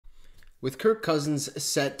With Kirk Cousins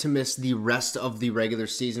set to miss the rest of the regular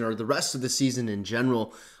season, or the rest of the season in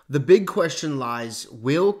general, the big question lies,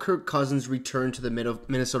 will Kirk Cousins return to the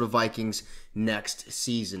Minnesota Vikings next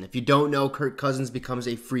season? If you don't know, Kirk Cousins becomes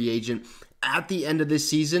a free agent at the end of this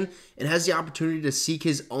season and has the opportunity to seek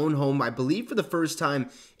his own home, I believe, for the first time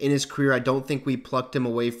in his career. I don't think we plucked him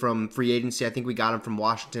away from free agency. I think we got him from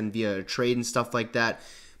Washington via a trade and stuff like that.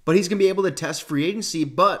 But he's going to be able to test free agency.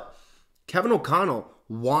 But Kevin O'Connell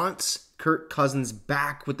wants Kirk Cousins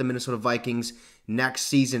back with the Minnesota Vikings next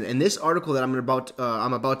season. And this article that I'm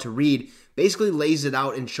about to read basically lays it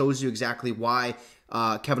out and shows you exactly why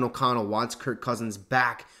Kevin O'Connell wants Kirk Cousins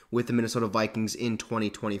back with the Minnesota Vikings in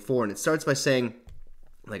 2024. And it starts by saying,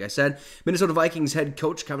 like I said, Minnesota Vikings head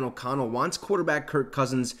coach Kevin O'Connell wants quarterback Kirk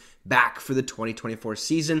Cousins back for the 2024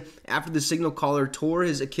 season after the signal caller tore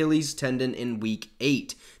his Achilles tendon in Week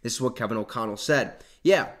 8. This is what Kevin O'Connell said.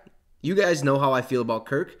 Yeah, you guys know how I feel about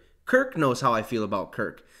Kirk. Kirk knows how I feel about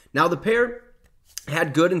Kirk. Now, the pair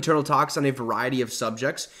had good internal talks on a variety of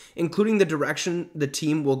subjects, including the direction the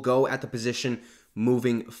team will go at the position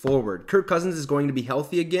moving forward. Kirk Cousins is going to be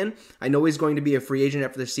healthy again. I know he's going to be a free agent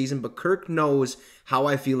after the season, but Kirk knows how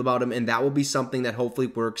I feel about him, and that will be something that hopefully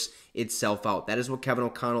works itself out. That is what Kevin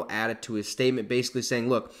O'Connell added to his statement, basically saying,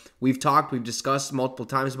 look, we've discussed multiple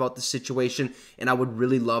times about the situation, and I would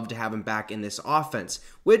really love to have him back in this offense,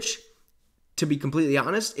 which, to be completely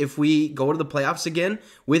honest, if we go to the playoffs again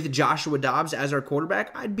with Joshua Dobbs as our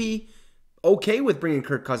quarterback, I'd be okay with bringing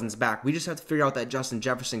Kirk Cousins back. We just have to figure out that Justin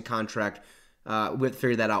Jefferson contract. We have to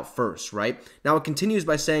figure that out first, right? Now it continues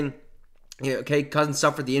by saying, okay, Cousins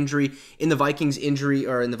suffered the injury in the Vikings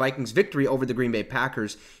victory over the Green Bay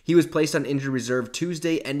Packers. He was placed on injury reserve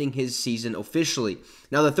Tuesday, ending his season officially.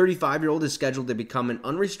 Now the 35-year-old is scheduled to become an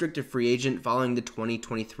unrestricted free agent following the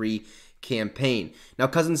 2023 campaign. Now,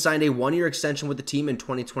 Cousins signed a one-year extension with the team in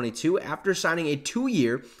 2022 after signing a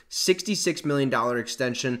two-year, $66 million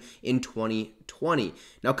extension in 2020.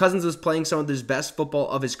 Now, Cousins was playing some of his best football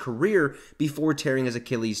of his career before tearing his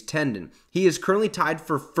Achilles tendon. He is currently tied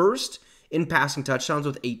for first in passing touchdowns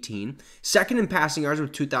with 18, second in passing yards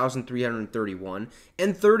with 2,331,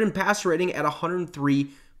 and third in passer rating at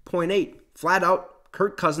 103.8. Flat out,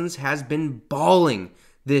 Kirk Cousins has been balling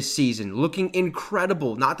this season, looking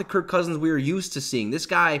incredible. Not the Kirk Cousins we are used to seeing. This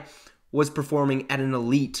guy was performing at an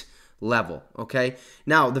elite level, okay?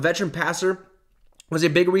 Now, the veteran passer was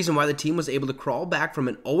a big reason why the team was able to crawl back from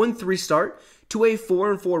an 0-3 start to a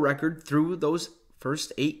 4-4 record through those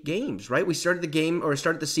first 8 games, right? We started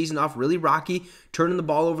the season off really rocky, turning the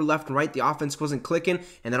ball over left and right. The offense wasn't clicking,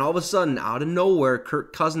 and then all of a sudden, out of nowhere,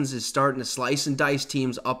 Kirk Cousins is starting to slice and dice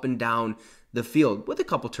teams up and down the field with a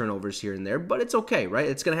couple turnovers here and there, but it's okay, right?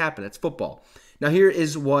 It's going to happen. It's football. Now, here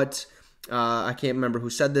is what, I can't remember who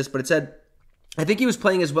said this, but it said, I think he was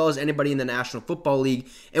playing as well as anybody in the National Football League,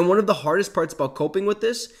 and one of the hardest parts about coping with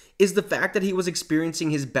this is the fact that he was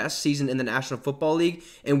experiencing his best season in the National Football League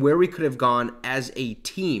and where we could have gone as a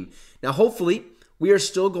team. Now, hopefully, we are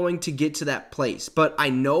still going to get to that place, but I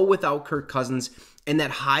know without Kirk Cousins and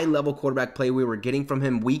that high-level quarterback play we were getting from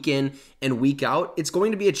him week in and week out, it's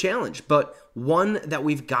going to be a challenge, but one that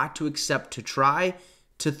we've got to accept to try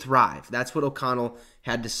to thrive. That's what O'Connell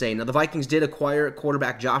had to say. Now, the Vikings did acquire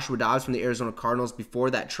quarterback Joshua Dobbs from the Arizona Cardinals before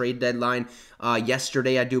that trade deadline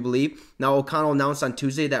yesterday, I do believe. Now, O'Connell announced on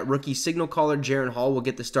Tuesday that rookie signal caller Jaren Hall will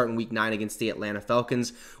get the start in Week 9 against the Atlanta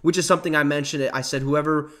Falcons, which is something I mentioned. I said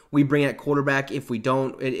whoever we bring at quarterback, if we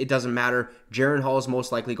don't, it doesn't matter. Jaren Hall is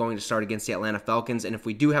most likely going to start against the Atlanta Falcons, and if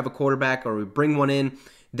we do have a quarterback or we bring one in,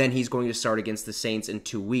 then he's going to start against the Saints in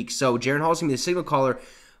 2 weeks. So Jaren Hall is going to be the signal caller.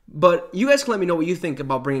 But you guys can let me know what you think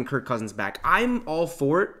about bringing Kirk Cousins back. I'm all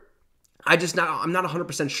for it. I'm not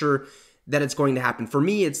 100% sure that it's going to happen. For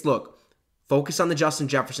me, it's, look, focus on the Justin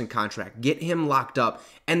Jefferson contract. Get him locked up.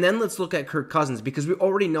 And then let's look at Kirk Cousins, because we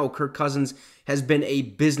already know Kirk Cousins has been a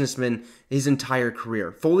businessman his entire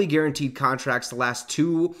career. Fully guaranteed contracts, the last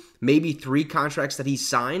 2, maybe 3 contracts that he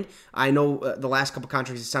signed. I know the last couple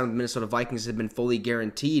contracts he signed with the Minnesota Vikings have been fully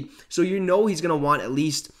guaranteed. So you know he's going to want at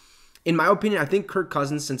least, in my opinion, I think Kirk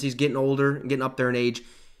Cousins, since he's getting older and getting up there in age,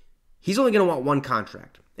 he's only going to want one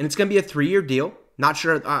contract. And it's going to be a 3-year deal. Not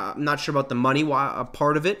sure about the money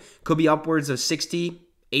part of it. Could be upwards of $60,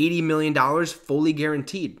 $80 million fully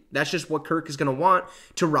guaranteed. That's just what Kirk is going to want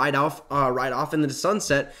to ride off into the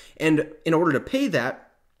sunset. And in order to pay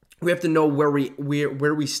that, we have to know where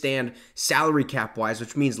we stand salary cap wise,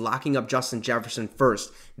 which means locking up Justin Jefferson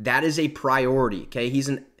first. That is a priority. Okay, he's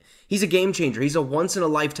a game changer. He's a once in a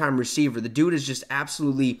lifetime receiver. The dude is just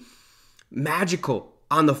absolutely magical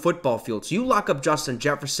on the football field. So you lock up Justin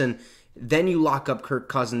Jefferson, then you lock up Kirk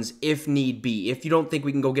Cousins if need be. If you don't think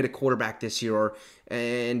we can go get a quarterback this year,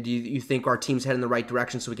 and you think our team's heading in the right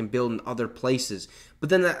direction so we can build in other places. But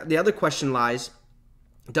then the other question lies,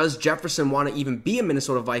 does Jefferson want to even be a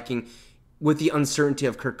Minnesota Viking with the uncertainty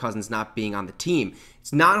of Kirk Cousins not being on the team?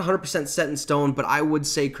 It's not 100% set in stone, but I would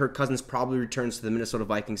say Kirk Cousins probably returns to the Minnesota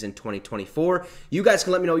Vikings in 2024. You guys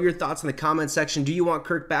can let me know your thoughts in the comment section. Do you want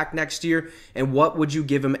Kirk back next year? And what would you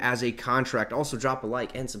give him as a contract? Also, drop a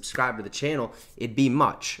like and subscribe to the channel. It'd be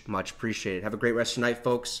much, much appreciated. Have a great rest of your night,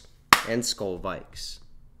 folks, and Skol Vikes.